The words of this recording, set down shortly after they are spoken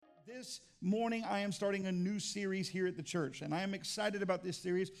This morning, I am starting a new series here at the church, and I am excited about this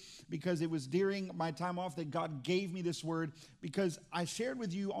series because it was during my time off that God gave me this word, because I shared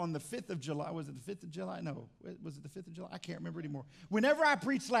with you on the 5th of July. Was it the 5th of July? No. Was it the 5th of July? I can't remember anymore. Whenever I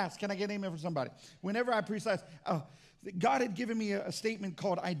preached last, can I get an amen for somebody? Whenever I preached last, God had given me a statement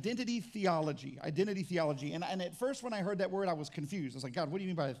called identity theology. Identity theology. And at first when I heard that word, I was confused. I was like, God, what do you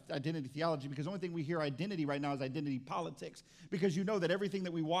mean by identity theology? Because the only thing we hear identity right now is identity politics. Because you know that everything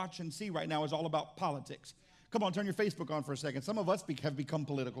that we watch and see right now is all about politics. Come on, turn your Facebook on for a second. Some of us have become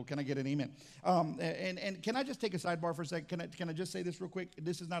political. Can I get an amen? And can I just take a sidebar for a second? Can I just say this real quick?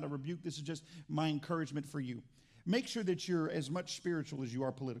 This is not a rebuke. This is just my encouragement for you. Make sure that you're as much spiritual as you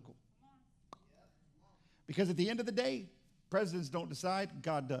are political. Because at the end of the day, presidents don't decide,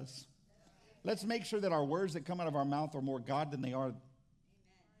 God does. Let's make sure that our words that come out of our mouth are more God than they are.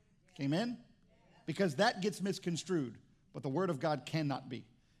 Amen? Because that gets misconstrued, but the word of God cannot be.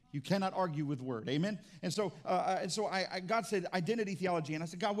 You cannot argue with word. Amen? And so God said identity theology. And I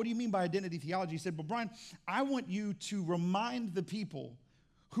said, God, what do you mean by identity theology? He said, well, Brian, I want you to remind the people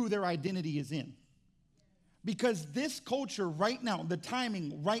who their identity is in. Because this culture right now, the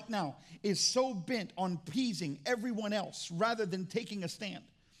timing right now, is so bent on pleasing everyone else rather than taking a stand.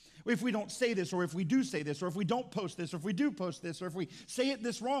 If we don't say this, or if we do say this, or if we don't post this, or if we do post this, or if we say it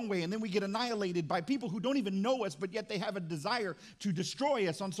this wrong way, and then we get annihilated by people who don't even know us, but yet they have a desire to destroy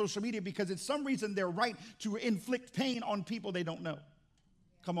us on social media because it's some reason they're right to inflict pain on people they don't know.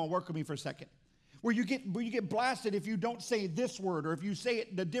 Come on, work with me for a second. Where you get blasted if you don't say this word, or if you say it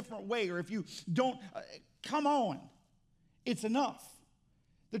a different way, or if you don't... Come on. It's enough.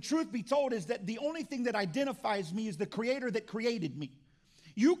 The truth be told is that the only thing that identifies me is the creator that created me.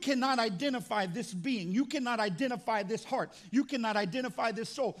 You cannot identify this being. You cannot identify this heart. You cannot identify this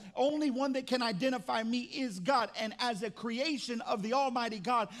soul. Only one that can identify me is God. And as a creation of the Almighty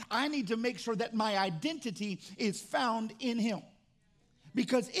God, I need to make sure that my identity is found in Him.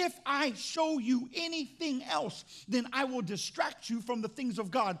 Because if I show you anything else, then I will distract you from the things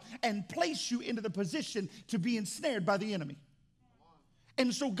of God and place you into the position to be ensnared by the enemy.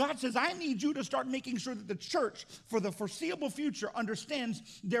 And so God says, I need you to start making sure that the church for the foreseeable future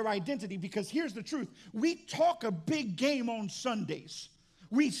understands their identity. Because here's the truth. We talk a big game on Sundays.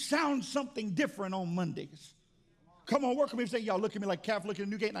 We sound something different on Mondays. Come on, work with me and say, y'all look at me like calf looking at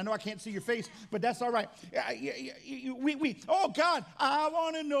Newgate. And I know I can't see your face, but that's all right. Oh, God, I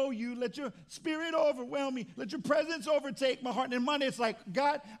want to know you. Let your spirit overwhelm me. Let your presence overtake my heart. And then Monday, it's like,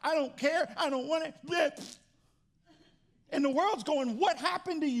 God, I don't care. I don't want it. And the world's going, what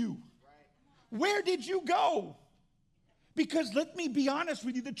happened to you? Where did you go? Because let me be honest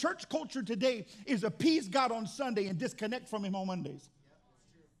with you, the church culture today is appease God on Sunday and disconnect from Him on Mondays.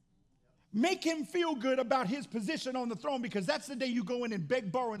 Make Him feel good about His position on the throne, because that's the day you go in and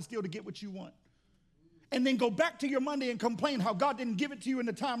beg, borrow, and steal to get what you want. And then go back to your Monday and complain how God didn't give it to you in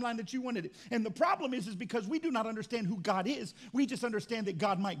the timeline that you wanted it. And the problem is because we do not understand who God is. We just understand that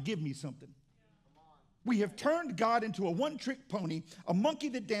God might give me something. We have turned God into a one-trick pony, a monkey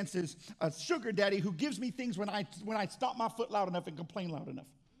that dances, a sugar daddy who gives me things when I stomp my foot loud enough and complain loud enough.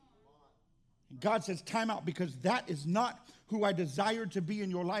 And God says, time out, because that is not who I desire to be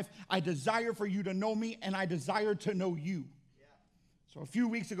in your life. I desire for you to know me, and I desire to know you. Yeah. So a few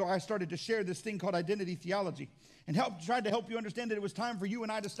weeks ago, I started to share this thing called identity theology and tried to help you understand that it was time for you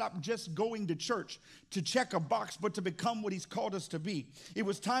and I to stop just going to church to check a box, but to become what He's called us to be. It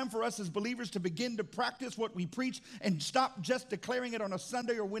was time for us as believers to begin to practice what we preach and stop just declaring it on a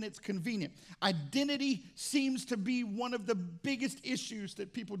Sunday or when it's convenient. Identity seems to be one of the biggest issues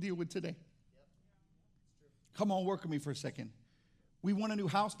that people deal with today. Come on, work with me for a second. We want a new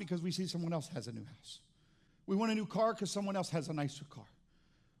house because we see someone else has a new house. We want a new car because someone else has a nicer car.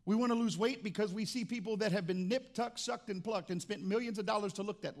 We want to lose weight because we see people that have been nipped, tucked, sucked, and plucked and spent millions of dollars to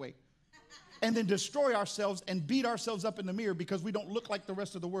look that way. And then destroy ourselves and beat ourselves up in the mirror because we don't look like the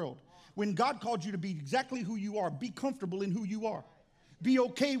rest of the world. When God called you to be exactly who you are, be comfortable in who you are. Be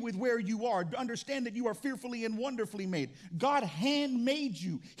okay with where you are. Understand that you are fearfully and wonderfully made. God handmade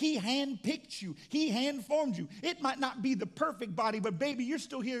you. He handpicked you. He handformed you. It might not be the perfect body, but baby, you're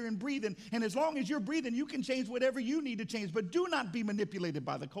still here and breathing. And as long as you're breathing, you can change whatever you need to change. But do not be manipulated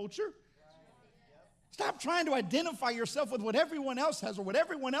by the culture. Stop trying to identify yourself with what everyone else has or what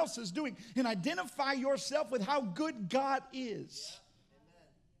everyone else is doing, and identify yourself with how good God is.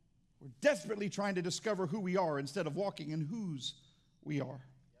 We're desperately trying to discover who we are instead of walking in whose we are.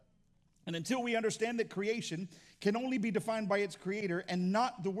 And until we understand that creation can only be defined by its creator and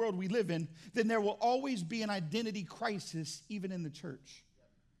not the world we live in, then there will always be an identity crisis even in the church.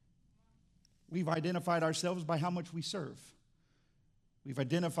 We've identified ourselves by how much we serve. We've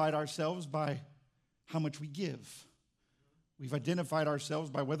identified ourselves by how much we give. We've identified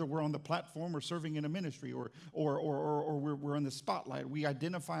ourselves by whether we're on the platform or serving in a ministry or we're in the spotlight. We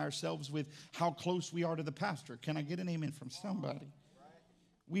identify ourselves with how close we are to the pastor. Can I get an amen from somebody?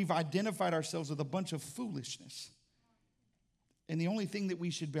 We've identified ourselves with a bunch of foolishness. And the only thing that we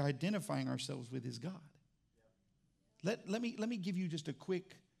should be identifying ourselves with is God. Let me give you just a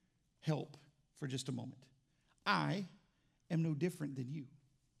quick help for just a moment. I am no different than you.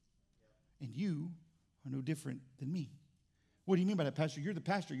 And you are no different than me. What do you mean by that, Pastor? You're the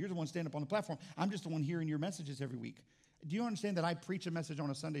pastor. You're the one standing up on the platform. I'm just the one hearing your messages every week. Do you understand that I preach a message on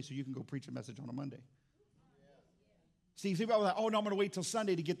a Sunday so you can go preach a message on a Monday? See, people are like, oh, no, I'm going to wait till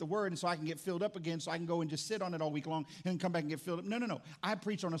Sunday to get the word and so I can get filled up again so I can go and just sit on it all week long and then come back and get filled up. No. I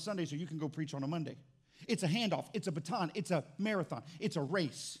preach on a Sunday so you can go preach on a Monday. It's a handoff. It's a baton. It's a marathon. It's a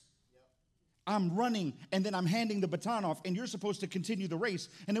race. I'm running, and then I'm handing the baton off, and you're supposed to continue the race.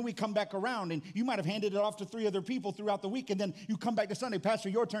 And then we come back around, and you might have handed it off to 3 other people throughout the week, and then you come back to Sunday. Pastor,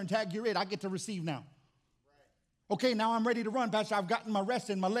 your turn, tag, you're it. I get to receive now. Right. Okay, now I'm ready to run. Pastor, I've gotten my rest,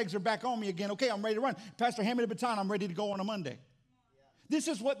 and my legs are back on me again. Okay, I'm ready to run. Pastor, hand me the baton. I'm ready to go on a Monday. Yeah. This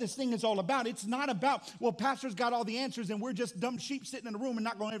is what this thing is all about. It's not about, well, pastor's got all the answers, and we're just dumb sheep sitting in a room and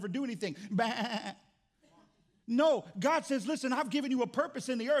not going to ever do anything. No, God says, listen, I've given you a purpose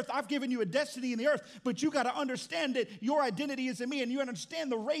in the earth. I've given you a destiny in the earth, but you got to understand that your identity is in me, and you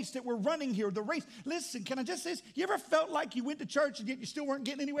understand the race that we're running here, the race. Listen, can I just say this? You ever felt like you went to church and yet you still weren't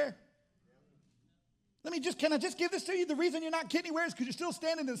getting anywhere? Can I just give this to you? The reason you're not getting anywhere is because you're still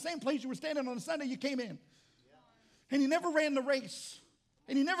standing in the same place you were standing on the Sunday you came in. And you never ran the race.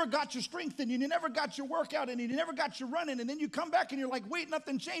 And you never got your strength in you. And you never got your workout in you. And you never got your running. And then you come back and you're like, wait,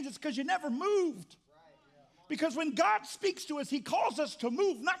 nothing changed. It's because you never moved. Because when God speaks to us, he calls us to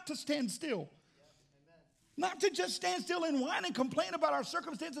move, not to stand still. Not to just stand still and whine and complain about our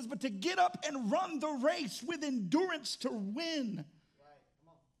circumstances, but to get up and run the race with endurance to win.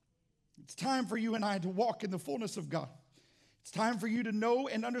 It's time for you and I to walk in the fullness of God. It's time for you to know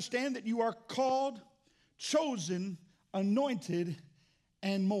and understand that you are called, chosen, anointed,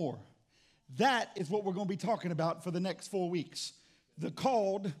 and more. That is what we're going to be talking about for the next 4 weeks. The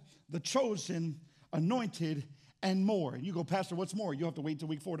called, the chosen, anointed, and more. And you go, Pastor, what's more? You'll have to wait till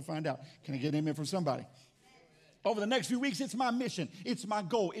week 4 to find out. Can I get an amen from somebody? Over the next few weeks, it's my mission. It's my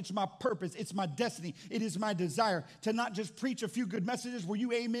goal. It's my purpose. It's my destiny. It is my desire to not just preach a few good messages where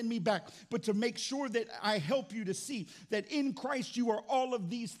you amen me back, but to make sure that I help you to see that in Christ you are all of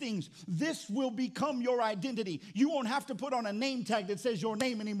these things. This will become your identity. You won't have to put on a name tag that says your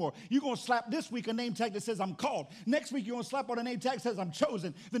name anymore. You're going to slap this week a name tag that says I'm called. Next week you're going to slap on a name tag that says I'm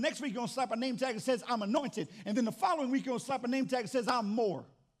chosen. The next week you're going to slap a name tag that says I'm anointed. And then the following week you're going to slap a name tag that says I'm more.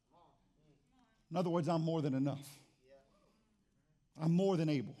 In other words, I'm more than enough. I'm more than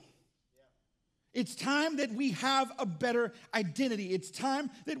able. It's time that we have a better identity. It's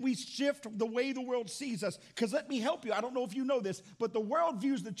time that we shift the way the world sees us. Because let me help you. I don't know if you know this, but the world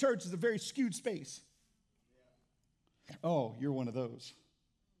views the church as a very skewed space. Oh, you're one of those.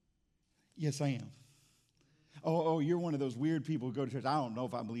 Yes, I am. Oh, you're one of those weird people who go to church. I don't know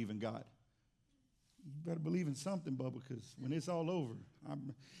if I believe in God. You better believe in something, Bubba, because when it's all over,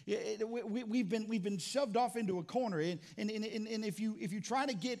 we've been shoved off into a corner. And if you try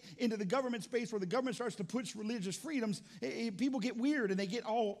to get into the government space where the government starts to push religious freedoms, people get weird and they get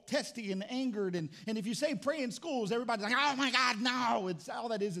all testy and angered. And if you say pray in schools, everybody's like, oh my God, no! It's all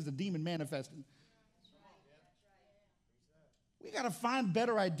that is a demon manifesting. We got to find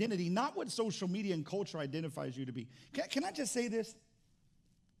better identity, not what social media and culture identifies you to be. Can I just say this?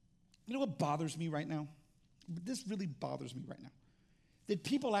 You know what bothers me right now? This really bothers me right now. That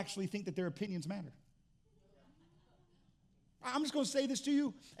people actually think that their opinions matter. I'm just going to say this to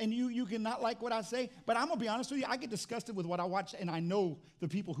you, and you can not like what I say, but I'm going to be honest with you. I get disgusted with what I watch, and I know the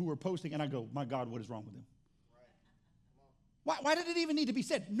people who are posting, and I go, my God, what is wrong with them? Why did it even need to be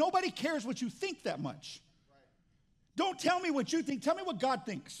said? Nobody cares what you think that much. Don't tell me what you think. Tell me what God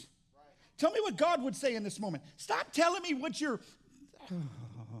thinks. Tell me what God would say in this moment. Stop telling me what you're...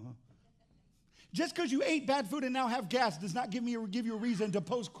 Just because you ate bad food and now have gas does not give you a reason to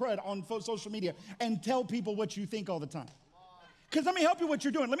post crud on social media and tell people what you think all the time. Because let me help you what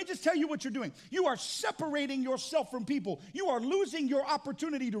you're doing. Let me just tell you what you're doing. You are separating yourself from people. You are losing your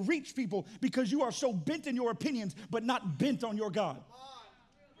opportunity to reach people because you are so bent in your opinions, but not bent on your God.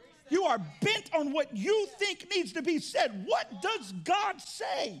 You are bent on what you think needs to be said. What does God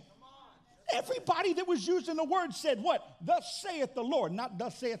say? Everybody that was using the word said what? Thus saith the Lord, not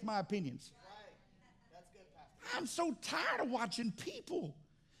thus saith my opinions. I'm so tired of watching people.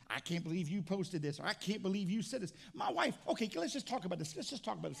 I can't believe you posted this, or I can't believe you said this. My wife, okay, let's just talk about this. Let's just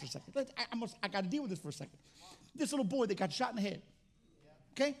talk about this for a second. I got to deal with this for a second. This little boy that got shot in the head.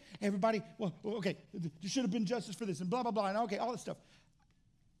 Okay? Everybody, well, okay, there should have been justice for this, and blah, blah, blah, and okay, all this stuff.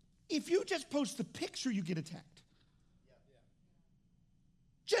 If you just post the picture, you get attacked.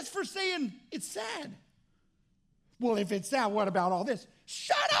 Just for saying it's sad. Well, if it's sad, what about all this?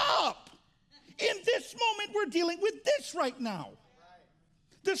 Shut up! In this moment, we're dealing with this right now.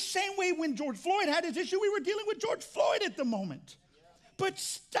 The same way when George Floyd had his issue, we were dealing with George Floyd at the moment. But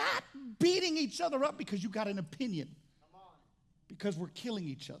stop beating each other up because you got an opinion. Because we're killing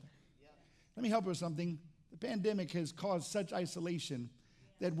each other. Let me help you with something. The pandemic has caused such isolation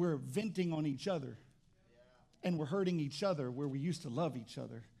that we're venting on each other. And we're hurting each other where we used to love each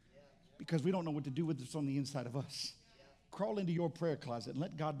other. Because we don't know what to do with this on the inside of us. Crawl into your prayer closet and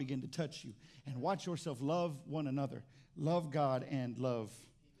let God begin to touch you. And watch yourself love one another. Love God and love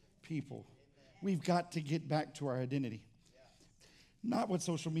people. We've got to get back to our identity. Not what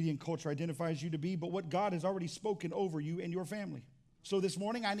social media and culture identifies you to be, but what God has already spoken over you and your family. So this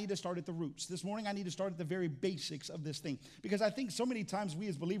morning, I need to start at the roots. This morning, I need to start at the very basics of this thing. Because I think so many times we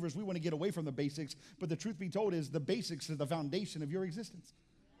as believers, we want to get away from the basics. But the truth be told is the basics is the foundation of your existence.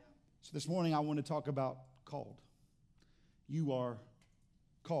 So this morning, I want to talk about called. You are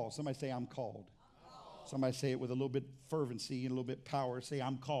called. Somebody say, I'm called. Somebody say it with a little bit fervency and a little bit power. Say,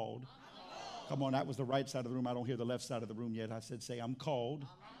 I'm called. Come on, that was the right side of the room. I don't hear the left side of the room yet. I said, say, I'm called.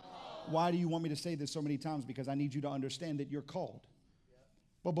 Why do you want me to say this so many times? Because I need you to understand that you're called.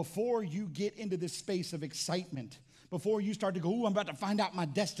 But before you get into this space of excitement, before you start to go, ooh, I'm about to find out my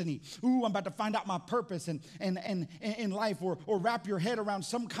destiny. Ooh, I'm about to find out my purpose and in life, or wrap your head around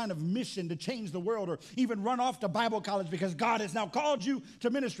some kind of mission to change the world, or even run off to Bible college because God has now called you to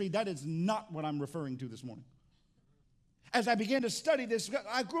ministry. That is not what I'm referring to this morning. As I began to study this,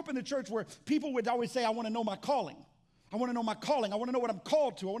 I grew up in the church where people would always say, I want to know my calling. I want to know my calling. I want to know what I'm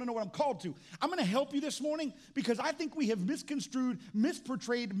called to. I want to know what I'm called to. I'm going to help you this morning because I think we have misconstrued,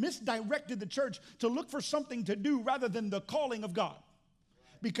 misportrayed, misdirected the church to look for something to do rather than the calling of God.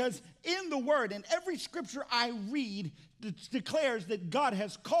 Because in the Word, in every scripture I read, it declares that God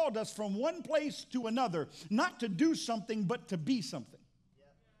has called us from one place to another, not to do something, but to be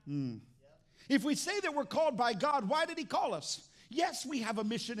something. If we say that we're called by God, why did He call us? Yes, we have a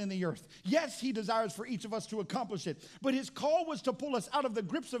mission in the earth. Yes, He desires for each of us to accomplish it. But His call was to pull us out of the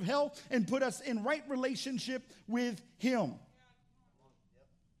grips of hell and put us in right relationship with Him.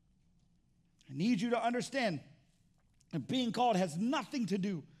 I need you to understand that being called has nothing to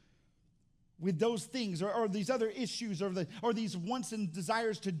do with those things or these other issues or these wants and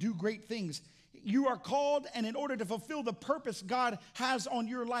desires to do great things. You are called, and in order to fulfill the purpose God has on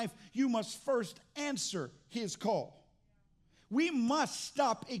your life, you must first answer His call. We must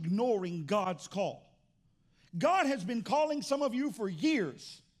stop ignoring God's call. God has been calling some of you for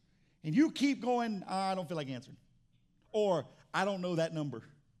years, and you keep going, I don't feel like answering. Or, I don't know that number.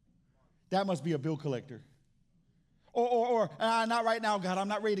 That must be a bill collector. Or not right now, God. I'm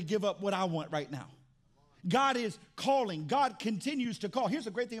not ready to give up what I want right now. God is calling. God continues to call. Here's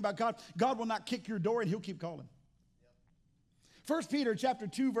the great thing about God. God will not kick your door, and He'll keep calling. 1 Peter chapter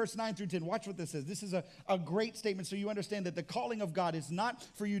 2, verse 9 through 10. Watch what this says. This is a great statement so you understand that the calling of God is not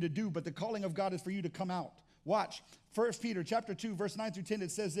for you to do, but the calling of God is for you to come out. Watch. 1 Peter chapter 2, verse 9 through 10, it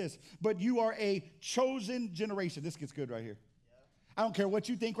says this. But you are a chosen generation. This gets good right here. I don't care what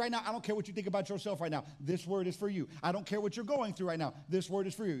you think right now. I don't care what you think about yourself right now. This word is for you. I don't care what you're going through right now. This word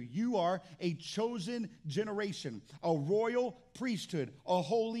is for you. You are a chosen generation, a royal priesthood, a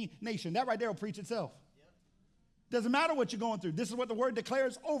holy nation. That right there will preach itself. Doesn't matter what you're going through. This is what the word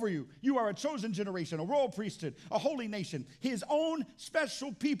declares over you. You are a chosen generation, a royal priesthood, a holy nation, His own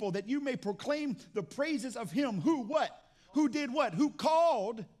special people, that you may proclaim the praises of Him who what? Who did what? Who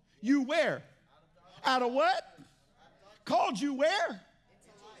called you where? Out of what? Called you where?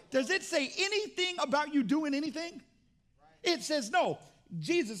 Does it say anything about you doing anything? It says no.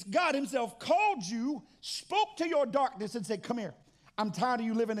 Jesus, God Himself, called you, spoke to your darkness and said, come here. I'm tired of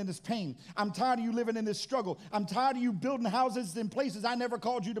you living in this pain. I'm tired of you living in this struggle. I'm tired of you building houses in places I never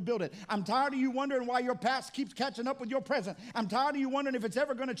called you to build it. I'm tired of you wondering why your past keeps catching up with your present. I'm tired of you wondering if it's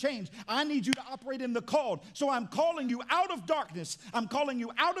ever going to change. I need you to operate in the called. So I'm calling you out of darkness. I'm calling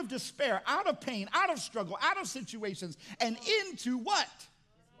you out of despair, out of pain, out of struggle, out of situations, and into what?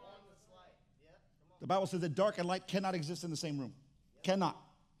 The Bible says that dark and light cannot exist in the same room. Cannot.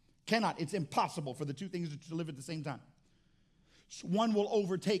 It's impossible for the two things to live at the same time. One will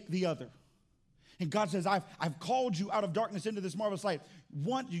overtake the other. And God says, I've called you out of darkness into this marvelous light.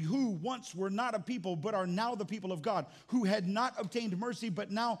 Who once were not a people, but are now the people of God, who had not obtained mercy,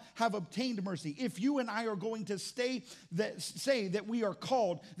 but now have obtained mercy. If you and I are going to say that we are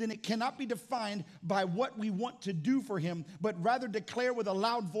called, then it cannot be defined by what we want to do for him, but rather declare with a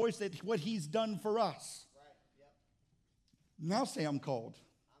loud voice that what he's done for us. Right. Yep. Now say, I'm called.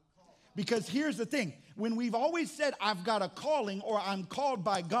 Because here's the thing. When we've always said, I've got a calling or I'm called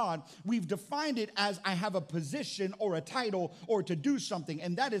by God, we've defined it as I have a position or a title or to do something.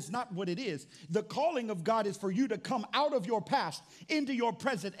 And that is not what it is. The calling of God is for you to come out of your past into your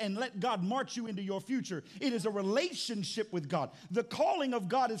present and let God march you into your future. It is a relationship with God. The calling of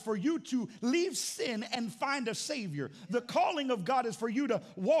God is for you to leave sin and find a Savior. The calling of God is for you to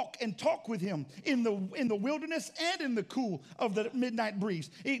walk and talk with him in the wilderness and in the cool of the midnight breeze.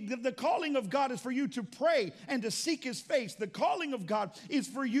 The calling of God is for you to pray and to seek his face. The calling of God is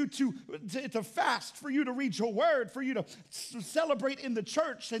for you to fast, for you to read your word, for you to celebrate in the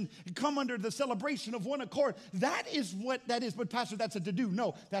church and come under the celebration of one accord. That is what that is. But Pastor, that's a to-do.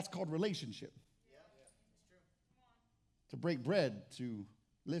 No, that's called relationship. Yeah, it's true. To break bread, to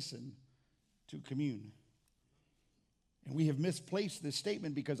listen, to commune. And we have misplaced this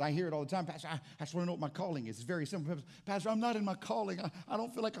statement because I hear it all the time. Pastor, I just want to know what my calling is. It's very simple. Pastor, I'm not in my calling. I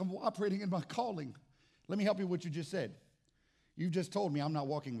don't feel like I'm operating in my calling. Let me help you with what you just said. You just told me I'm not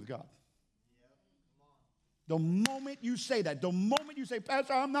walking with God. The moment you say that, the moment you say,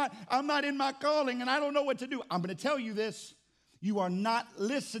 Pastor, I'm not in my calling and I don't know what to do, I'm going to tell you this. You are not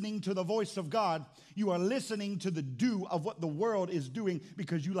listening to the voice of God. You are listening to the do of what the world is doing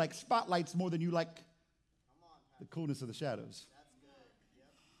because you like spotlights more than you like the coolness of the shadows. That's good. Yep.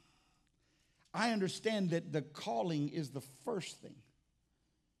 I understand that the calling is the first thing.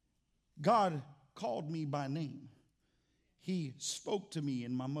 God called me by name. He spoke to me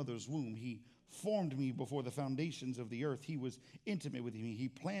in my mother's womb. He formed me before the foundations of the earth. He was intimate with me. He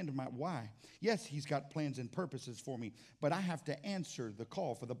planned my why. Yes, he's got plans and purposes for me, but I have to answer the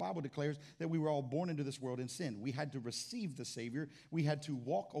call. For the Bible declares that we were all born into this world in sin. We had to receive the Savior. We had to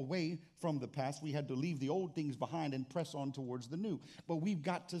walk away from the past. We had to leave the old things behind and press on towards the new. But we've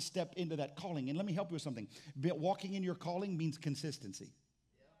got to step into that calling. And let me help you with something. Walking in your calling means consistency.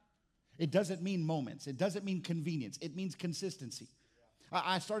 It doesn't mean moments. It doesn't mean convenience. It means consistency.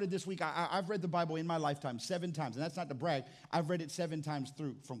 I started this week. I've read the Bible in my lifetime 7 times, and that's not to brag. I've read it 7 times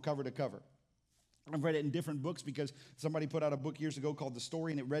through, from cover to cover. I've read it in different books because somebody put out a book years ago called The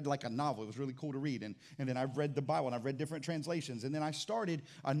Story, and it read like a novel. It was really cool to read. And then I've read the Bible, and I've read different translations. And then I started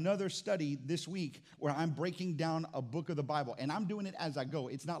another study this week where I'm breaking down a book of the Bible, and I'm doing it as I go.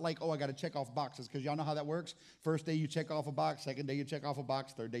 It's not like, oh, I got to check off boxes, because y'all know how that works. First day you check off a box. Second day you check off a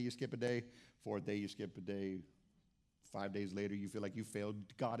box. Third day you skip a day. Fourth day you skip a day. 5 days later you feel like you failed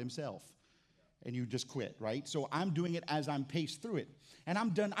God himself. And you just quit, right? So I'm doing it as I'm paced through it. And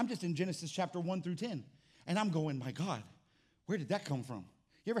I'm done. I'm just in Genesis chapter 1 through 10. And I'm going, my God, where did that come from?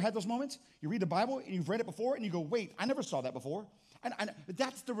 You ever had those moments? You read the Bible and you've read it before and you go, wait, I never saw that before. And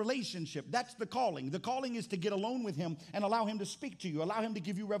that's the relationship. That's the calling. The calling is to get alone with him and allow him to speak to you. Allow him to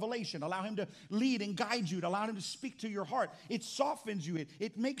give you revelation. Allow him to lead and guide you. To allow him to speak to your heart. It softens you.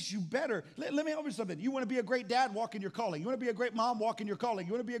 It makes you better. Let me help you something. You want to be a great dad? Walk in your calling. You want to be a great mom? Walk in your calling.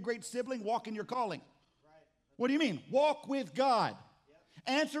 You want to be a great sibling? Walk in your calling. Right. What do you mean? Walk with God.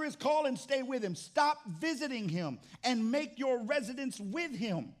 Answer his call and stay with him. Stop visiting him and make your residence with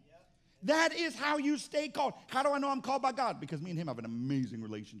him. That is how you stay called. How do I know I'm called by God? Because me and him have an amazing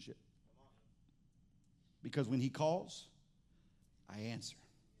relationship. Because when he calls, I answer.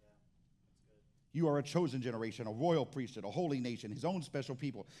 You are a chosen generation, a royal priesthood, a holy nation, his own special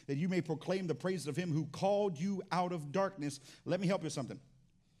people, that you may proclaim the praises of him who called you out of darkness. Let me help you with something.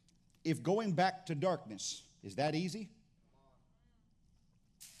 If going back to darkness is that easy,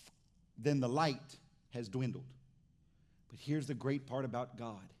 then the light has dwindled. But here's the great part about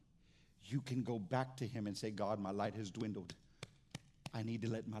God. You can go back to him and say, God, my light has dwindled. I need to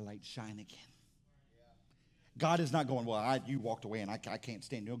let my light shine again. Yeah. God is not going, well, you walked away and I can't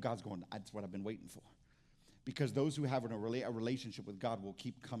stand. You know, God's going, that's what I've been waiting for. Because those who have a relationship with God will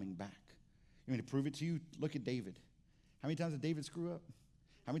keep coming back. You mean to prove it to you? Look at David. How many times did David screw up?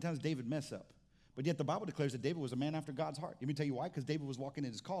 How many times did David mess up? But yet the Bible declares that David was a man after God's heart. Let me tell you why. Because David was walking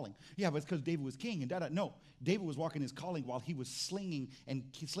in his calling. Yeah, but it's because David was king and da-da. No, David was walking his calling while he was slinging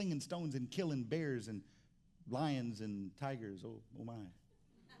stones and killing bears and lions and tigers. Oh my.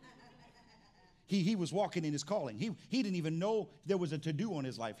 He was walking in his calling. He didn't even know there was a to-do on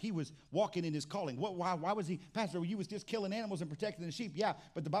his life. He was walking in his calling. Why was he, Pastor, you was just killing animals and protecting the sheep? Yeah,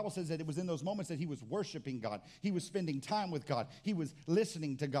 but the Bible says that it was in those moments that he was worshiping God. He was spending time with God. He was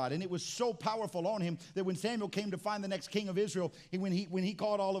listening to God. And it was so powerful on him that when Samuel came to find the next king of Israel, when he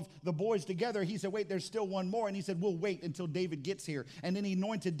called all of the boys together, he said, wait, there's still one more. And he said, we'll wait until David gets here. And then he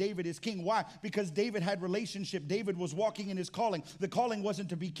anointed David as king. Why? Because David had relationship. David was walking in his calling. The calling wasn't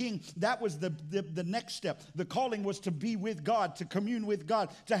to be king. That was the next step. The calling was to be with God, to commune with God,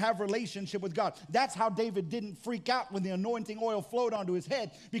 to have relationship with God. That's how David didn't freak out when the anointing oil flowed onto his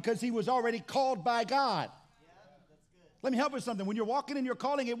head, because he was already called by God. Let me help you with something. When you're walking in your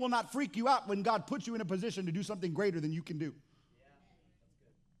calling, it will not freak you out when God puts you in a position to do something greater than you can do.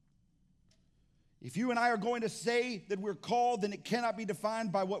 If you and I are going to say that we're called, then it cannot be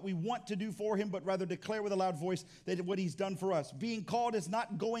defined by what we want to do for him, but rather declare with a loud voice that what he's done for us. Being called is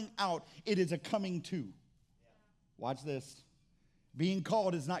not going out, it is a coming to. Watch this. Being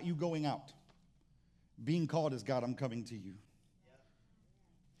called is not you going out. Being called is, God, I'm coming to you.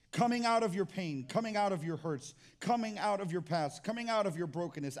 Coming out of your pain, coming out of your hurts, coming out of your past, coming out of your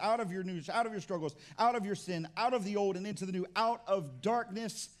brokenness, out of your news, out of your struggles, out of your sin, out of the old and into the new, out of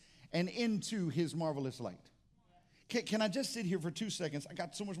darkness and into his marvelous light. Can I just sit here for 2 seconds? I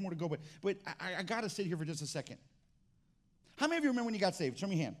got so much more to go, but I got to sit here for just a second. How many of you remember when you got saved? Show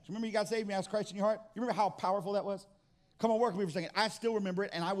me your hand. Remember you got saved and you asked Christ in your heart? You remember how powerful that was? Come on, work with me for a second. I still remember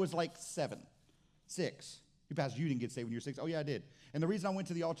it, and I was like 7, 6. You Pastor, you didn't get saved when you were 6. Oh, yeah, I did. And the reason I went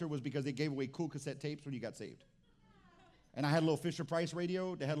to the altar was because they gave away cool cassette tapes when you got saved. And I had a little Fisher-Price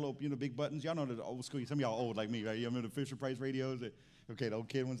radio. They had a little, big buttons. Y'all know the old school. Some of y'all old like me, right? You remember the Fisher-Price radios? Okay, the old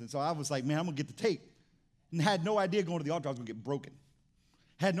kid ones. And so I was like, man, I'm going to get the tape. And had no idea going to the altar I was going to get broken.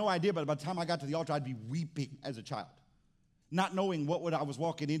 Had no idea, but by the time I got to the altar, I'd be weeping as a child. Not knowing what I was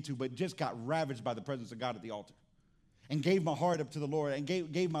walking into, but just got ravaged by the presence of God at the altar. And gave my heart up to the Lord and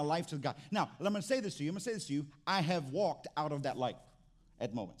gave my life to God. Now, I'm going to say this to you. I have walked out of that light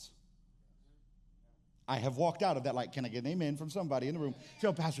at moments. I have walked out of that light. Can I get an amen from somebody in the room?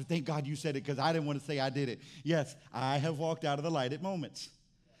 Tell Pastor, thank God you said it, because I didn't want to say I did it. Yes, I have walked out of the light at moments.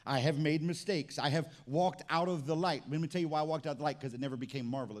 I have made mistakes. I have walked out of the light. Let me tell you why I walked out of the light, because it never became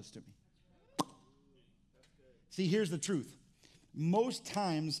marvelous to me. See, here's the truth. Most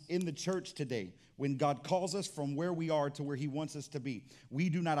times in the church today, when God calls us from where we are to where he wants us to be, we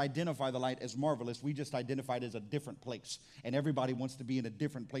do not identify the light as marvelous. We just identify it as a different place. And everybody wants to be in a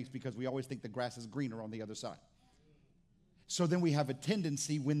different place because we always think the grass is greener on the other side. So then we have a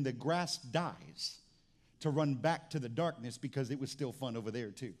tendency when the grass dies to run back to the darkness because it was still fun over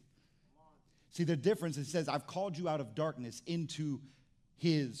there too. See, the difference, it says, I've called you out of darkness into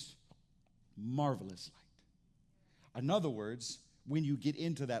his marvelous light. In other words, when you get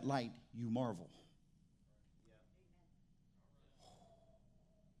into that light, you marvel.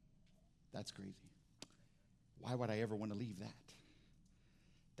 That's crazy. Why would I ever want to leave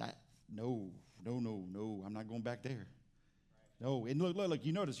that? No, I'm not going back there. No, and look,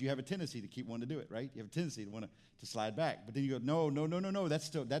 you notice you have a tendency to keep wanting to do it, right? You have a tendency to want to slide back. But then you go, no,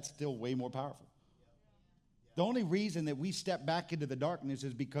 that's still way more powerful. The only reason that we step back into the darkness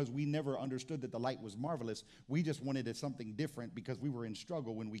is because we never understood that the light was marvelous. We just wanted it something different because we were in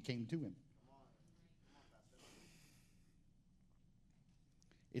struggle when we came to him.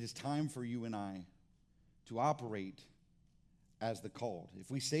 It is time for you and I to operate as the called.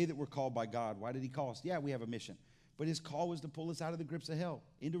 If we say that we're called by God, why did he call us? Yeah, we have a mission. But his call was to pull us out of the grips of hell,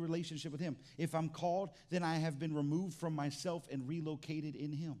 into relationship with him. If I'm called, then I have been removed from myself and relocated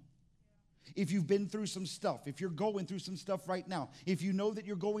in him. If you've been through some stuff, if you're going through some stuff right now, if you know that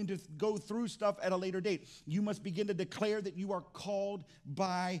you're going to go through stuff at a later date, you must begin to declare that you are called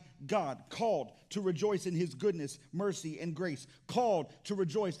by God, called to rejoice in his goodness, mercy, and grace, called to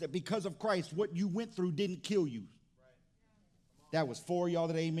rejoice that because of Christ, what you went through didn't kill you. That was 4 y'all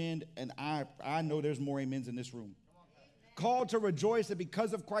that amened, and I know there's more amens in this room. Called to rejoice that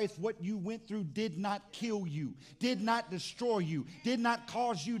because of Christ, what you went through did not kill you, did not destroy you, did not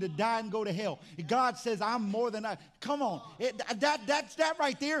cause you to die and go to hell. God says, I'm more than I. Come on. That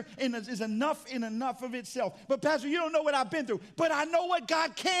right there is enough in enough of itself. But Pastor, you don't know what I've been through, but I know what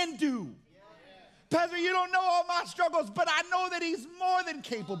God can do. Pastor, you don't know all my struggles, but I know that he's more than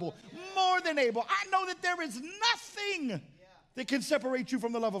capable, more than able. I know that there is nothing that can separate you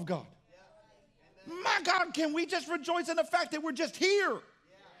from the love of God. My God, can we just rejoice in the fact that we're just here? Yes.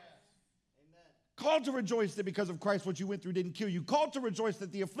 Called to rejoice that because of Christ, what you went through didn't kill you. Called to rejoice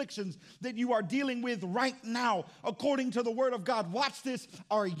that the afflictions that you are dealing with right now, according to the word of God, watch this,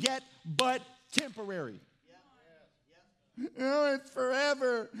 are yet but temporary. Oh, it's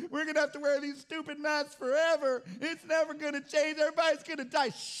forever. We're going to have to wear these stupid masks forever. It's never going to change. Everybody's going to die.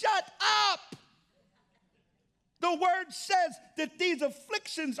 Shut up. The word says that these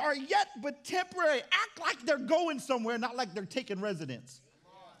afflictions are yet but temporary. Act like they're going somewhere, not like they're taking residence.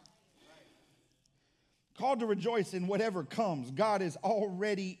 Called to rejoice in whatever comes. God is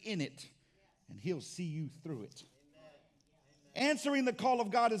already in it, and he'll see you through it. Answering the call of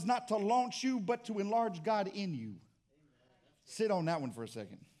God is not to launch you, but to enlarge God in you. Sit on that one for a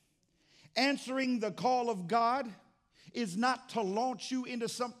second. Answering the call of God is not to launch you into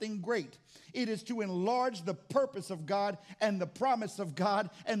something great. It is to enlarge the purpose of God and the promise of God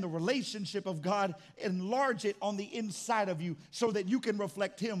and the relationship of God. Enlarge it on the inside of you so that you can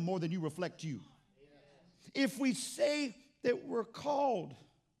reflect him more than you reflect you. If we say that we're called,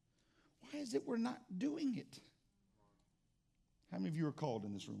 why is it we're not doing it? How many of you are called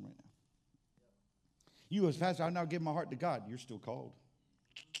in this room right now? You as pastor, I now give my heart to God. You're still called.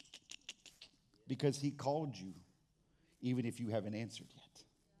 Because he called you, even if you haven't answered yet.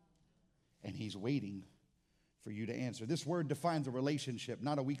 And he's waiting for you to answer. This word defines a relationship,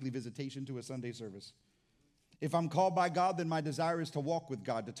 not a weekly visitation to a Sunday service. If I'm called by God, then my desire is to walk with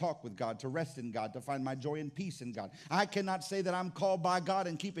God, to talk with God, to rest in God, to find my joy and peace in God. I cannot say that I'm called by God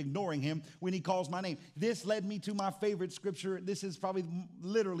and keep ignoring him when he calls my name. This led me to my favorite scripture. This is probably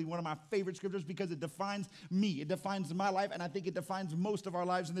literally one of my favorite scriptures because it defines me. It defines my life, and I think it defines most of our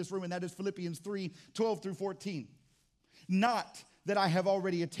lives in this room, and that is Philippians 3:12 through 14. Not that I have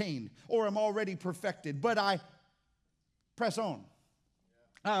already attained or am already perfected, but I press on.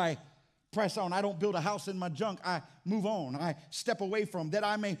 I press on. I don't build a house in my junk. I move on. I step away from that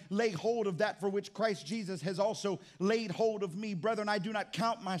I may lay hold of that for which Christ Jesus has also laid hold of me. Brethren, I do not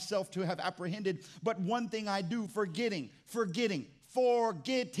count myself to have apprehended, but one thing I do, forgetting.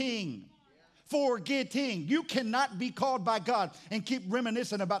 You cannot be called by God and keep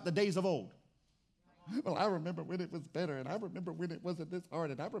reminiscing about the days of old. Well, I remember when it was better, and I remember when it wasn't this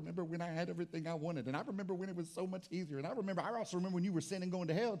hard, and I remember when I had everything I wanted, and I remember when it was so much easier, and I also remember when you were sinning going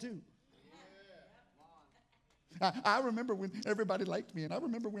to hell too. I remember when everybody liked me, and I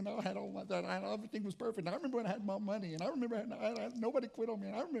remember when I had everything was perfect, and I remember when I had my money, and I remember nobody quit on me,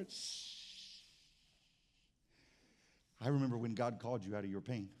 and I remember when God called you out of your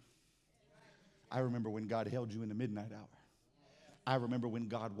pain. I remember when God held you in the midnight hour. I remember when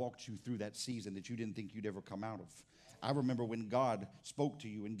God walked you through that season that you didn't think you'd ever come out of. I remember when God spoke to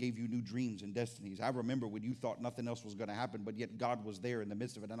you and gave you new dreams and destinies. I remember when you thought nothing else was going to happen, but yet God was there in the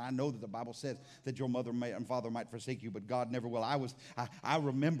midst of it. And I know that the Bible says that your mother and father might forsake you, but God never will. I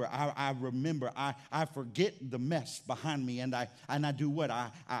remember, I forget the mess behind me, and I do what?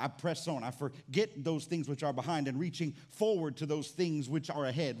 I press on. I forget those things which are behind and reaching forward to those things which are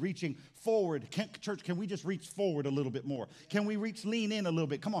ahead. Reaching forward. Church, can we just reach forward a little bit more? Can we lean in a little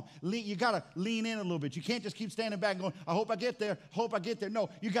bit? Come on, you got to lean in a little bit. You can't just keep standing back and going, I hope I get there, No,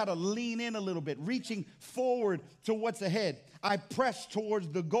 you got to lean in a little bit, reaching forward to what's ahead. I press towards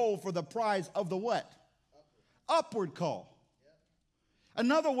the goal for the prize of the what? Upward call.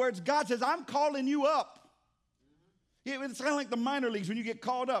 In other words, God says, I'm calling you up. It's kind of like the minor leagues. When you get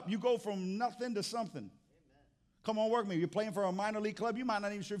called up, you go from nothing to something. Come on, work with me. You're playing for a minor league club. You might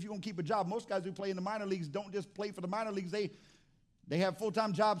not even sure if you're going to keep a job. Most guys who play in the minor leagues don't just play for the minor leagues. They have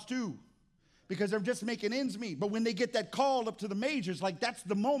full-time jobs too because they're just making ends meet. But when they get that call up to the majors, like that's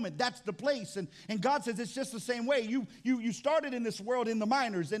the moment, that's the place. And God says it's just the same way. You started in this world in the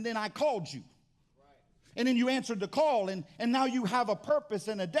minors, and then I called you. And then you answered the call, and now you have a purpose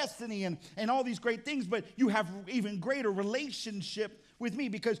and a destiny and all these great things, but you have even greater relationship with me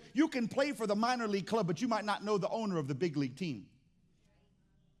because you can play for the minor league club, but you might not know the owner of the big league team.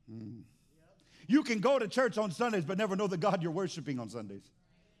 You can go to church on Sundays, but never know the God you're worshiping on Sundays.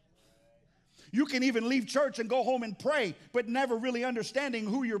 You can even leave church and go home and pray, but never really understanding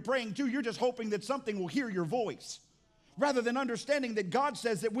who you're praying to. You're just hoping that something will hear your voice. Rather than understanding that God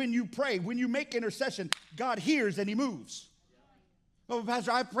says that when you pray, when you make intercession, God hears and he moves. Oh,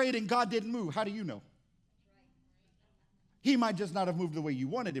 Pastor, I prayed and God didn't move. How do you know? He might just not have moved the way you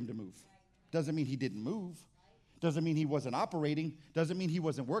wanted him to move. Doesn't mean he didn't move. Doesn't mean he wasn't operating. Doesn't mean he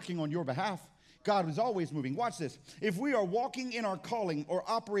wasn't working on your behalf. God is always moving. Watch this. If we are walking in our calling or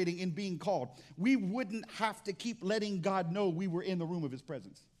operating in being called, we wouldn't have to keep letting God know we were in the room of his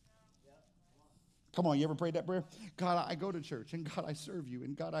presence. Come on, you ever prayed that prayer? God, I go to church, and God, I serve you,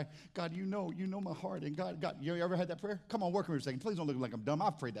 and God, you know my heart, and God, you ever had that prayer? Come on, work with me for a second. Please don't look like I'm dumb.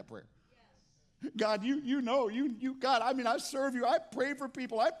 I've prayed that prayer. Yes. God, God, I mean, I serve you. I pray for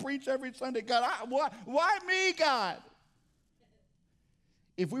people. I preach every Sunday. God, why me, God?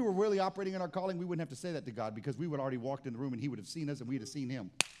 If we were really operating in our calling, we wouldn't have to say that to God because we would have already walked in the room, and he would have seen us, and we'd have seen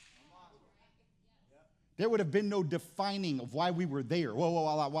him. There would have been no defining of why we were there.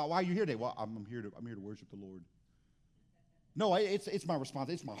 Why are you here today? Well, I'm here to worship the Lord. No, it's my response.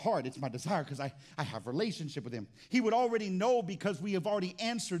 It's my heart. It's my desire because I have relationship with him. He would already know because we have already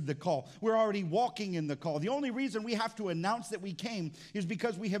answered the call. We're already walking in the call. The only reason we have to announce that we came is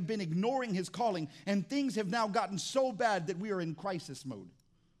because we have been ignoring his calling, and things have now gotten so bad that we are in crisis mode.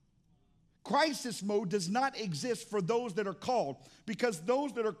 Crisis mode does not exist for those that are called because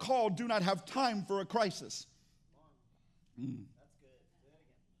those that are called do not have time for a crisis. That's good.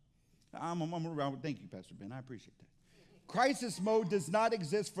 I'm around. Thank you, Pastor Ben. I appreciate that. Crisis mode does not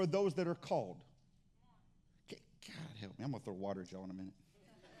exist for those that are called. God help me. I'm going to throw water at y'all in a minute.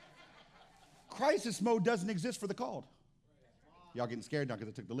 Crisis mode doesn't exist for the called. Y'all getting scared now because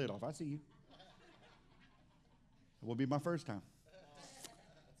I took the lid off. I see you. It will be my first time.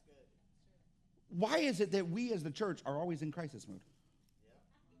 Why is it that we as the church are always in crisis mode?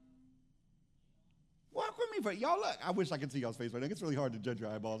 Walk with me, but y'all look. I wish I could see y'all's face right now. It's really hard to judge your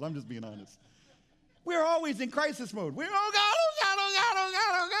eyeballs. I'm just being honest. We're always in crisis mode. We're, oh God, oh God, oh God, oh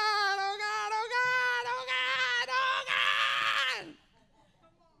God, oh God, oh God, oh God, oh God, oh God.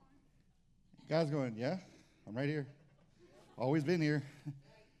 God's going, yeah, I'm right here. Always been here.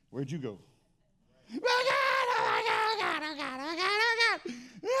 Where'd you go? Oh God, oh my God, oh God, oh God, oh God, oh God.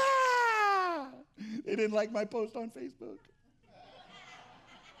 Ah! They didn't like my post on Facebook.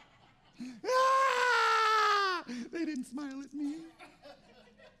 Ah! They didn't smile at me.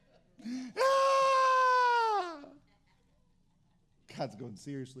 Ah! God's going,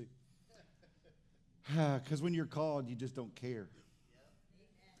 seriously. Because when you're called, you just don't care.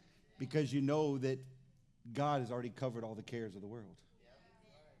 Because you know that God has already covered all the cares of the world.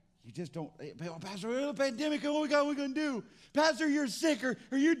 You just don't, hey, Pastor, we're in a pandemic, what are we going to do? Pastor, you're sick, or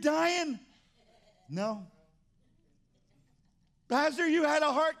are you dying? No. Pastor, you had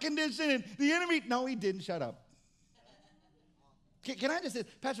a heart condition, and the enemy, no, he didn't, shut up. Can I just say,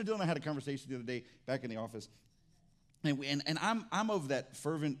 Pastor Dylan and I had a conversation the other day back in the office, and I'm of that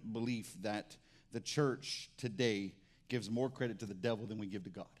fervent belief that the church today gives more credit to the devil than we give to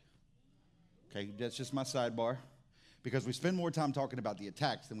God. Okay, that's just my sidebar, because we spend more time talking about the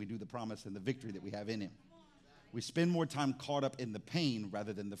attacks than we do the promise and the victory that we have in him. We spend more time caught up in the pain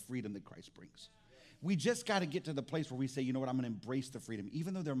rather than the freedom that Christ brings. We just got to get to the place where we say, you know what, I'm going to embrace the freedom.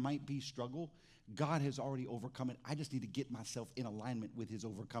 Even though there might be struggle, God has already overcome it. I just need to get myself in alignment with his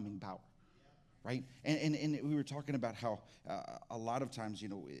overcoming power, right? And we were talking about how a lot of times, you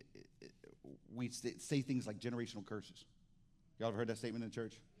know, we say things like generational curses. Y'all ever heard that statement in the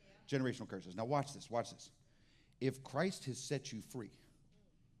church? Yeah. Generational curses. Now watch this, watch this. If Christ has set you free,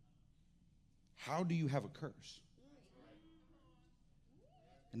 how do you have a curse?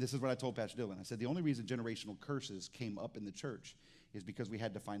 And this is what I told Pastor Dylan. I said, the only reason generational curses came up in the church is because we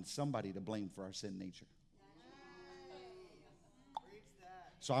had to find somebody to blame for our sin nature.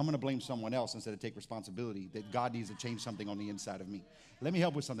 So I'm going to blame someone else instead of take responsibility that God needs to change something on the inside of me. Let me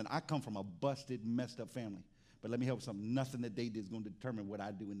help with something. I come from a busted, messed up family. But let me help with something. Nothing that they did is going to determine what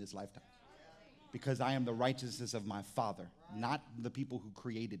I do in this lifetime. Because I am the righteousness of my Father, not the people who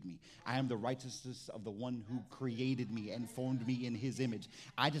created me. I am the righteousness of the one who created me and formed me in his image.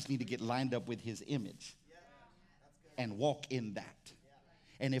 I just need to get lined up with his image and walk in that.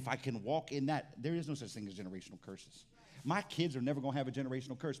 And if I can walk in that, there is no such thing as generational curses. My kids are never going to have a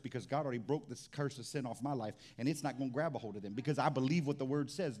generational curse because God already broke this curse of sin off my life, and it's not going to grab a hold of them because I believe what the word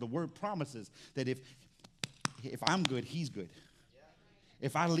says. The word promises that if I'm good, he's good.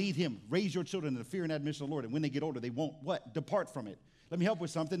 If I lead him, raise your children in the fear and admonition of the Lord, and when they get older, they won't, what? Depart from it. Let me help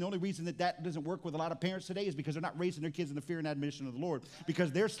with something. The only reason that doesn't work with a lot of parents today is because they're not raising their kids in the fear and admonition of the Lord,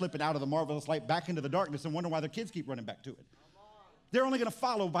 because they're slipping out of the marvelous light back into the darkness and wonder why their kids keep running back to it. They're only going to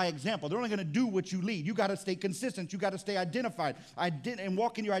follow by example. They're only going to do what you lead. You got to stay consistent. You got to stay identified and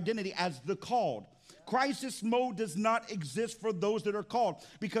walk in your identity as the called. Crisis mode does not exist for those that are called,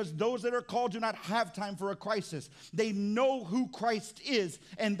 because those that are called do not have time for a crisis. They know who Christ is,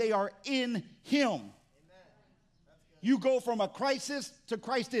 and they are in him. You go from a crisis to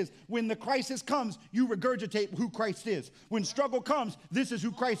Christ is. When the crisis comes, you regurgitate who Christ is. When struggle comes, this is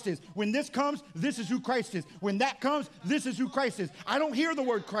who Christ is. When this comes, this is who Christ is. When that comes, this is who Christ is. I don't hear the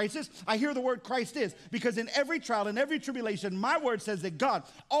word crisis. I hear the word Christ is. Because in every trial, in every tribulation, my word says that God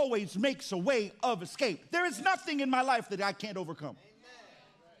always makes a way of escape. There is nothing in my life that I can't overcome.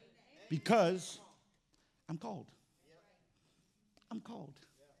 Because I'm called. I'm called.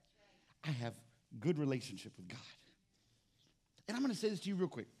 I have good relationship with God. And I'm going to say this to you real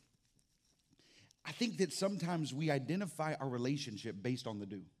quick. I think that sometimes we identify our relationship based on the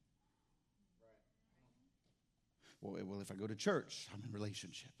do. Well, if I go to church, I'm in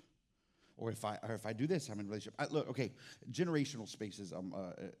relationship. Or if I do this, I'm in a relationship. Look, okay, generational spaces,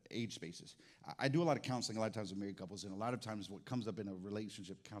 age spaces. I do a lot of counseling a lot of times with married couples, and a lot of times what comes up in a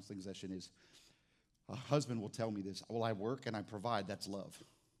relationship counseling session is a husband will tell me this, well, I work and I provide, that's love.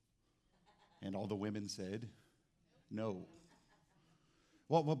 And all the women said, no.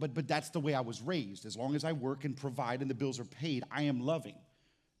 Well, but that's the way I was raised. As long as I work and provide and the bills are paid, I am loving.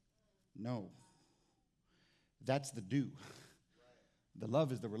 No. That's the do. The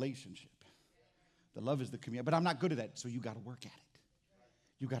love is the relationship. The love is the community. But I'm not good at that, so you got to work at it.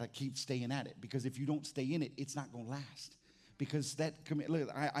 You got to keep staying at it, because if you don't stay in it, it's not going to last. Because look,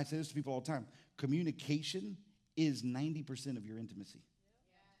 I say this to people all the time. Communication is 90% of your intimacy.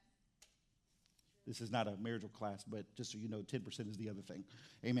 This is not a marital class, but just so you know, 10% is the other thing.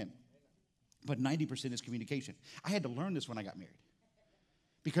 Amen. But 90% is communication. I had to learn this when I got married.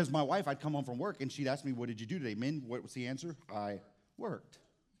 Because my wife, I'd come home from work, and she'd ask me, what did you do today? Men, what was the answer? I worked.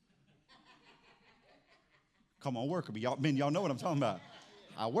 Come on, work with me. Men, y'all know what I'm talking about.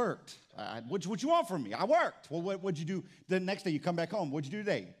 I worked. What you want from me? I worked. Well, what'd you do? The next day you come back home. What'd you do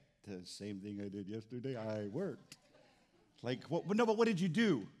today? The same thing I did yesterday. I worked. Like, no, but what did you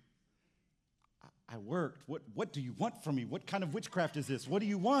do? I worked. What do you want from me? What kind of witchcraft is this? What do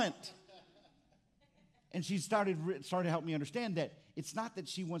you want? And she started to help me understand that it's not that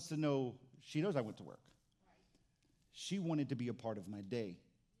she wants to know. She knows I went to work. She wanted to be a part of my day.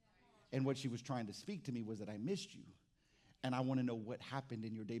 And what she was trying to speak to me was that I missed you. And I want to know what happened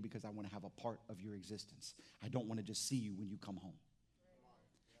in your day, because I want to have a part of your existence. I don't want to just see you when you come home.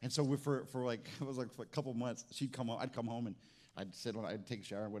 And so for like, it was like for a couple months, she'd come home, I'd come home, and I'd take a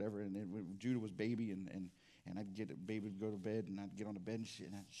shower or whatever. And then when Judah was baby, and I'd get a baby to go to bed, and I'd get on the bed, and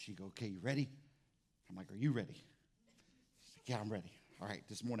she'd go, okay, you ready? I'm like, are you ready? She's like, yeah, I'm ready. All right,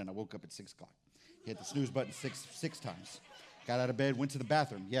 this morning I woke up at 6 o'clock. Hit the snooze button six times. Got out of bed, went to the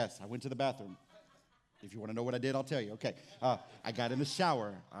bathroom. Yes, I went to the bathroom. If you want to know what I did, I'll tell you. Okay, I got in the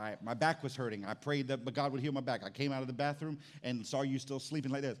shower. My back was hurting. I prayed that God would heal my back. I came out of the bathroom and saw you still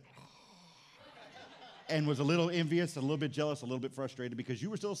sleeping like this. And was a little envious, a little bit jealous, a little bit frustrated, because you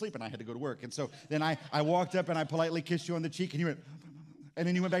were still asleep and I had to go to work. And so then I walked up and I politely kissed you on the cheek, and you went, and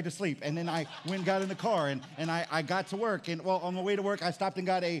then you went back to sleep. And then I went and got in the car, and I got to work. And, well, on the way to work, I stopped and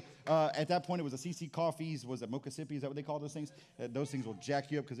got at that point, it was a CC Coffees. Was it Mocha Sippy? Is that what they call those things? Those things will jack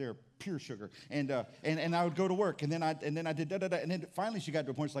you up because they're pure sugar. And I would go to work, and then I did da-da-da. And then finally she got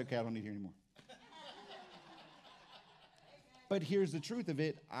to a point, she's like, okay, I don't need to hear anymore. But here's the truth of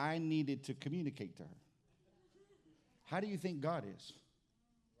it. I needed to communicate to her. How do you think God is?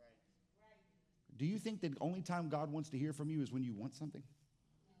 Do you think that the only time God wants to hear from you is when you want something?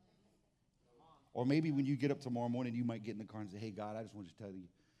 Or maybe when you get up tomorrow morning, you might get in the car and say, hey, God, I just want to tell you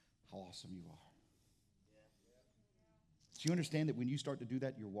how awesome you are. Do you understand that when you start to do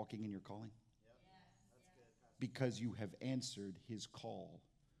that, you're walking in your calling? Because you have answered his call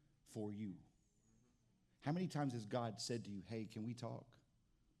for you. How many times has God said to you, hey, can we talk?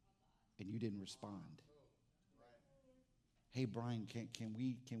 And you didn't respond. Hey, Brian, can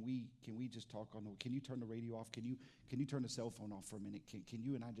we just talk can you turn the radio off? Can you turn the cell phone off for a minute? Can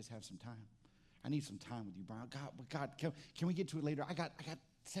you and I just have some time? I need some time with you, Brian. God, can we get to it later? I got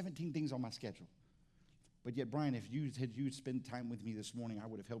 17 things on my schedule. But yet, Brian, if you spend time with me this morning, I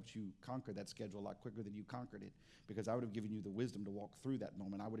would have helped you conquer that schedule a lot quicker than you conquered it, because I would have given you the wisdom to walk through that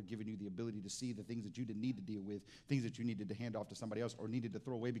moment. I would have given you the ability to see the things that you didn't need to deal with, things that you needed to hand off to somebody else or needed to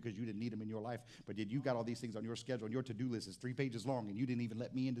throw away because you didn't need them in your life. But yet you got all these things on your schedule, and your to-do list is 3 pages long, and you didn't even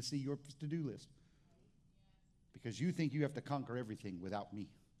let me in to see your to-do list because you think you have to conquer everything without me.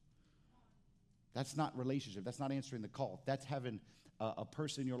 That's not relationship. That's not answering the call. That's having a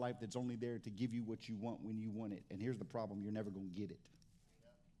person in your life that's only there to give you what you want when you want it. And here's the problem. You're never going to get it.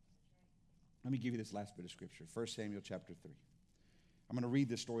 Let me give you this last bit of scripture. 1 Samuel chapter 3. I'm going to read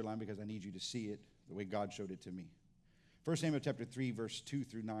this storyline because I need you to see it the way God showed it to me. 1 Samuel chapter 3, verse 2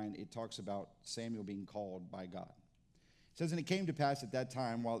 through 9, it talks about Samuel being called by God. It says, and it came to pass at that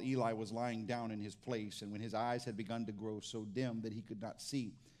time while Eli was lying down in his place, and when his eyes had begun to grow so dim that he could not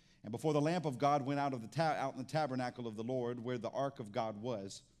see, and before the lamp of God went out in the tabernacle of the Lord, where the ark of God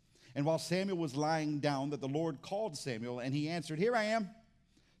was. And while Samuel was lying down, that the Lord called Samuel, and he answered, here I am.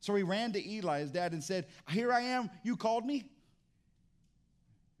 So he ran to Eli, his dad, and said, here I am, you called me?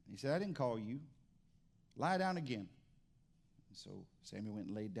 He said, I didn't call you. Lie down again. And so Samuel went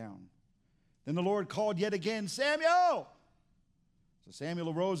and laid down. Then the Lord called yet again, Samuel! So Samuel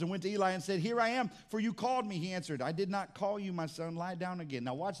arose and went to Eli and said, here I am, for you called me. He answered, I did not call you, my son. Lie down again.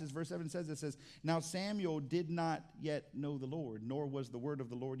 Now watch this. Verse 7 says, it says, now Samuel did not yet know the Lord, nor was the word of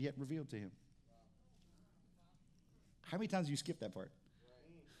the Lord yet revealed to him. How many times do you skip that part?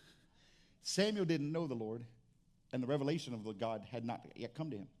 Samuel didn't know the Lord, and the revelation of the God had not yet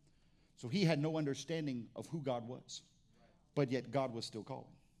come to him. So he had no understanding of who God was. But yet God was still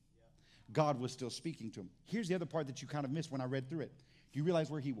calling. God was still speaking to him. Here's the other part that you kind of missed when I read through it. Do you realize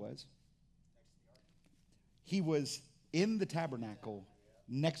where he was? He was in the tabernacle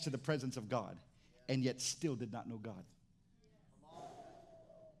next to the presence of God, and yet still did not know God.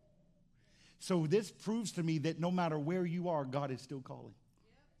 So this proves to me that no matter where you are, God is still calling.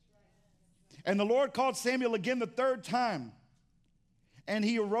 And the Lord called Samuel again the third time. And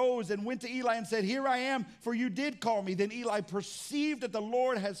he arose and went to Eli and said, "Here I am, for you did call me." Then Eli perceived that the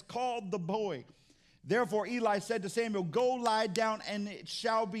Lord has called the boy. Therefore Eli said to Samuel, "Go lie down, and it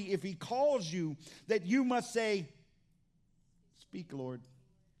shall be, if he calls you, that you must say, 'Speak, Lord,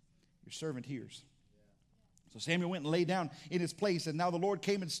 your servant hears.'" So Samuel went and lay down in his place, and now the Lord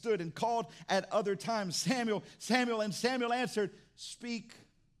came and stood and called at other times, "Samuel, Samuel." And Samuel answered, "Speak,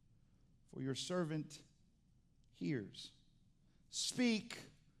 for your servant hears." Speak,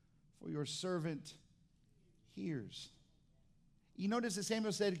 for your servant hears. You notice that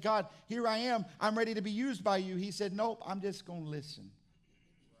Samuel said, "God, here I am. I'm ready to be used by you." He said, "Nope, I'm just going to listen."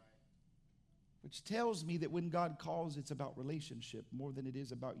 Which tells me that when God calls, it's about relationship more than it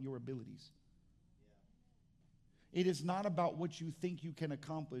is about your abilities. It is not about what you think you can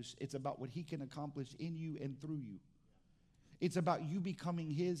accomplish. It's about what he can accomplish in you and through you. It's about you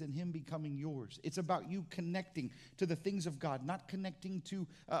becoming his and him becoming yours. It's about you connecting to the things of God, not connecting to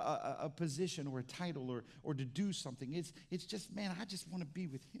a position or a title or to do something. It's just, man, I just want to be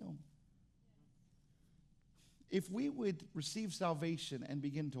with him. If we would receive salvation and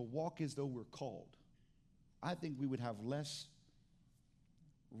begin to walk as though we're called, I think we would have less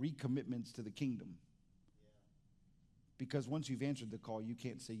recommitments to the kingdom. Because once you've answered the call, you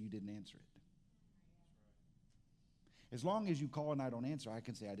can't say you didn't answer it. As long as you call and I don't answer, I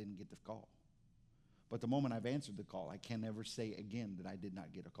can say I didn't get the call. But the moment I've answered the call, I can never say again that I did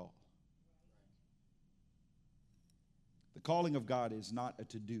not get a call. The calling of God is not a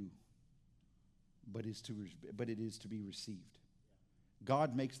to-do, but it is to be received.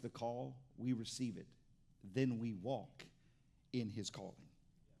 God makes the call, we receive it, then we walk in his calling.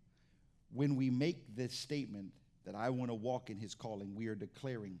 When we make this statement that I want to walk in his calling, we are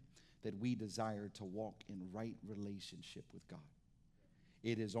declaring that we desire to walk in right relationship with God.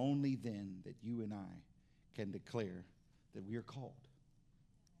 It is only then that you and I can declare that we are called.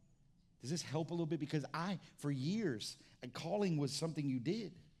 Does this help a little bit? Because for years, calling was something you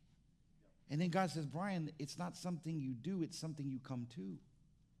did. And then God says, "Brian, it's not something you do, it's something you come to.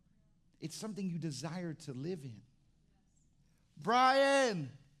 It's something you desire to live in."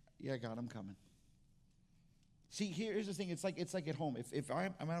 "Brian!" "Yeah, God, I'm coming." See, here's the thing. It's like at home. If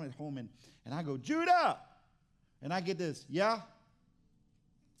I'm at home and I go, "Judah!" and I get this, "Yeah?"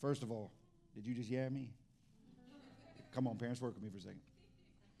 First of all, did you just yeah me? Come on, parents, work with me for a second.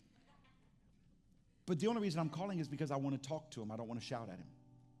 But the only reason I'm calling is because I want to talk to him. I don't want to shout at him.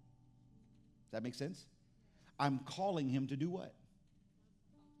 Does that make sense? I'm calling him to do what?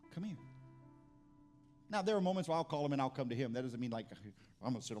 Come here. Now, there are moments where I'll call him and I'll come to him. That doesn't mean like,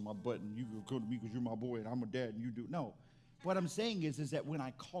 I'm going to sit on my butt and you come to me because you're my boy and I'm a dad and you do. No. What I'm saying is that when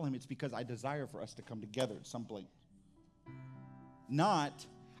I call him, it's because I desire for us to come together at some point. Not,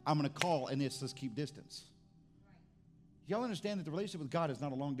 I'm going to call and let's just keep distance. Y'all understand that the relationship with God is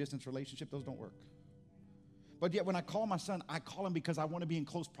not a long-distance relationship? Those don't work. But yet when I call my son, I call him because I want to be in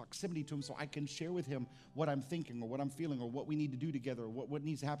close proximity to him so I can share with him what I'm thinking or what I'm feeling or what we need to do together or what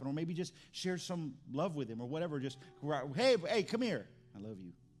needs to happen, or maybe just share some love with him or whatever. Just, hey, come here. I love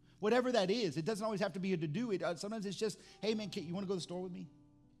you. Whatever that is, it doesn't always have to be a to-do. Sometimes it's just, "Hey, man, you want to go to the store with me?"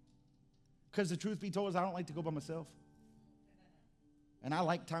 Because the truth be told is I don't like to go by myself. And I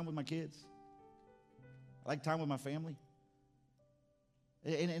like time with my kids. I like time with my family.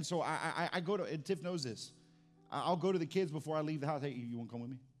 And so I go to, and Tiff knows this, I'll go to the kids before I leave the house. "Hey, you want to come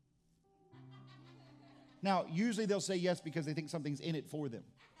with me?" Now, usually they'll say yes because they think something's in it for them.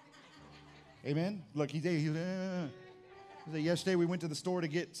 Amen? Look, he's yesterday we went to the store to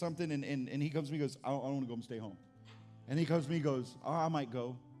get something, and he comes to me and goes, I don't want to go and stay home. And he comes to me and goes, "Oh, I might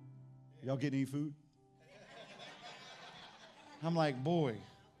go. Y'all get any food?" I'm like, boy.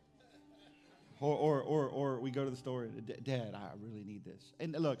 Or we go to the store, "Dad, I really need this."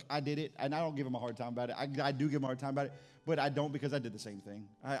 And look, I did it, and I don't give him a hard time about it. I do give him a hard time about it, but I don't because I did the same thing.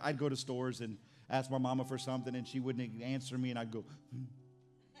 I'd go to stores and ask my mama for something, and she wouldn't answer me, and I'd go,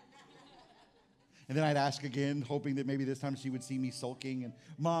 And then I'd ask again, hoping that maybe this time she would see me sulking, and,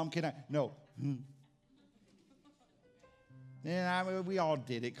 "Mom, can I?" No. And we all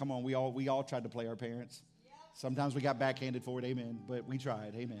did it. Come on, we all tried to play our parents. Sometimes we got backhanded for it, amen, but we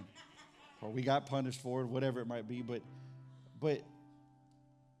tried, amen. or we got punished for it, whatever it might be. But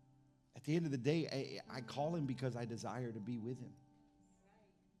at the end of the day, I call him because I desire to be with him.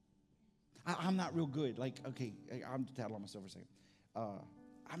 I'm not real good. Like, okay, I'm tattle on myself for a second.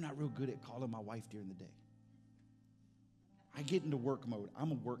 I'm not real good at calling my wife during the day. I get into work mode.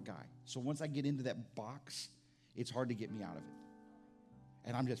 I'm a work guy. So once I get into that box, it's hard to get me out of it.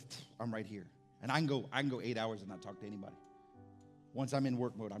 And I'm right here. And I can go 8 hours and not talk to anybody. Once I'm in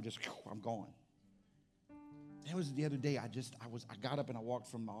work mode, I'm gone. That was the other day. I got up and I walked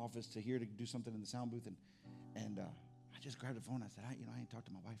from my office to here to do something in the sound booth, and I just grabbed the phone. I said, I ain't talked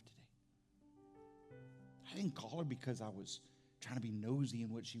to my wife today. I didn't call her because I was trying to be nosy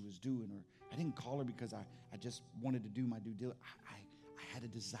in what she was doing, or I didn't call her because I just wanted to do my due diligence. I had a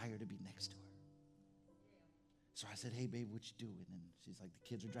desire to be next to her. So I said, hey, babe, what you doing? And she's like, the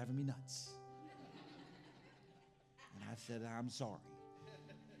kids are driving me nuts. And I said, I'm sorry.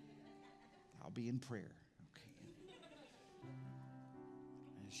 I'll be in prayer. Okay.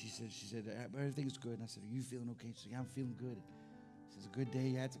 And she said, everything's good. And I said, are you feeling okay? She said, yeah, I'm feeling good. She says, a good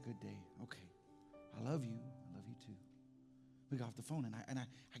day? Yeah, it's a good day. Okay. I love you. I love you too. We got off the phone, and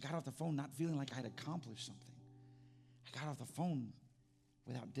I got off the phone not feeling like I had accomplished something. I got off the phone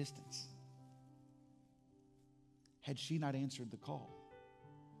without distance. Had she not answered the call,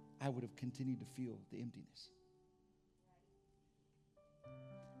 I would have continued to feel the emptiness.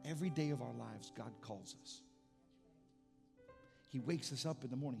 Every day of our lives, God calls us. He wakes us up in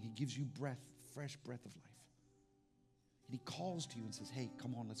the morning. He gives you breath, fresh breath of life. And he calls to you and says, hey,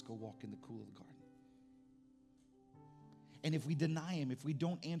 come on, let's go walk in the cool of the garden. And if we deny him, if we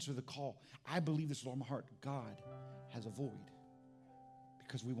don't answer the call, I believe this with all my heart, God has a void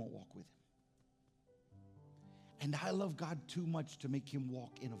because we won't walk with him. And I love God too much to make him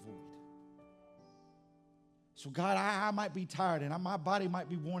walk in a void. So God, I might be tired, and my body might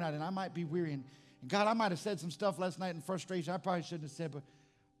be worn out, and I might be weary. And God, I might have said some stuff last night in frustration I probably shouldn't have said, but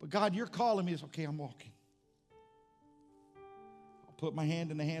God, you're calling me. It's okay, I'm walking. I'll put my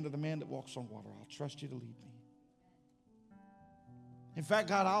hand in the hand of the man that walks on water. I'll trust you to lead me. In fact,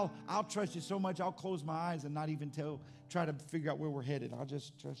 God, I'll trust you so much, I'll close my eyes and not even try to figure out where we're headed. I'll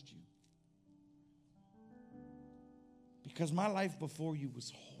just trust you. Because my life before you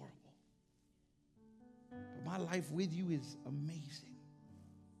was horrible. But my life with you is amazing.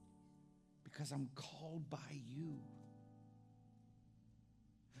 Because I'm called by you.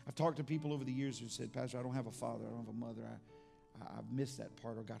 I've talked to people over the years who said, Pastor, I don't have a father, I don't have a mother. I've missed that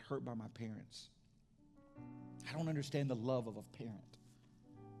part or got hurt by my parents. I don't understand the love of a parent.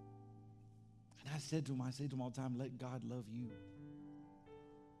 And I say to him all the time, let God love you.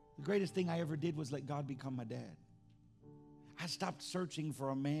 The greatest thing I ever did was let God become my dad. I stopped searching for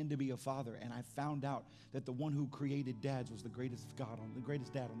a man to be a father, and I found out that the one who created dads was the greatest dad on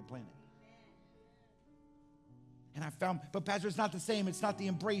the planet. And I found, but Pastor, it's not the same. It's not the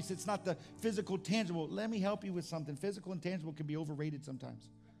embrace. It's not the physical, tangible. Let me help you with something. Physical and tangible can be overrated sometimes.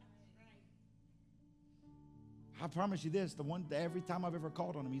 I promise you this, every time I've ever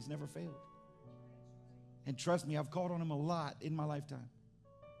called on him, he's never failed. And trust me, I've called on him a lot in my lifetime.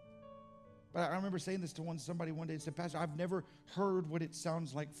 But I remember saying this to somebody one day and said, Pastor, I've never heard what it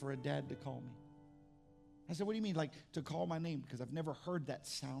sounds like for a dad to call me. I said, what do you mean, like to call my name? Because I've never heard that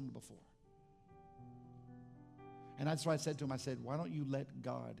sound before. And that's why I said to him, I said, why don't you let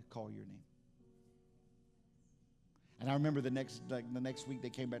God call your name? And I remember the next week they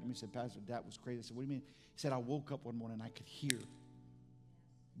came back to me and said, Pastor, that was crazy. I said, what do you mean? He said, I woke up one morning and I could hear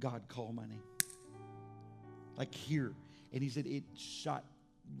God call my name. Like here. And he said, it shot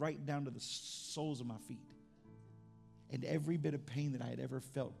right down to the soles of my feet. And every bit of pain that I had ever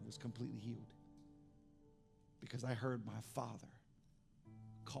felt was completely healed. Because I heard my Father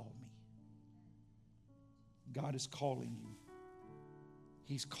call me. God is calling you.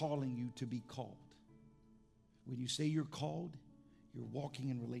 He's calling you to be called. When you say you're called, you're walking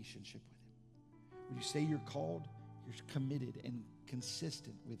in relationship with him. When you say you're called, you're committed and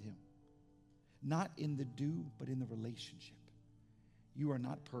consistent with him. Not in the do, but in the relationship. You are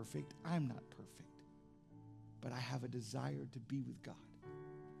not perfect. I'm not perfect. But I have a desire to be with God,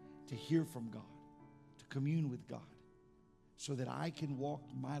 to hear from God, to commune with God, so that I can walk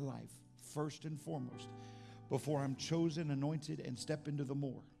my life first and foremost. Before I'm chosen, anointed, and step into the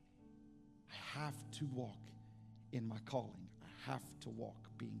more, I have to walk in my calling. I have to walk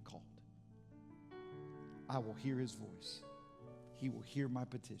being called. I will hear his voice. He will hear my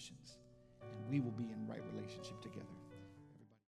petitions. And we will be in right relationship together.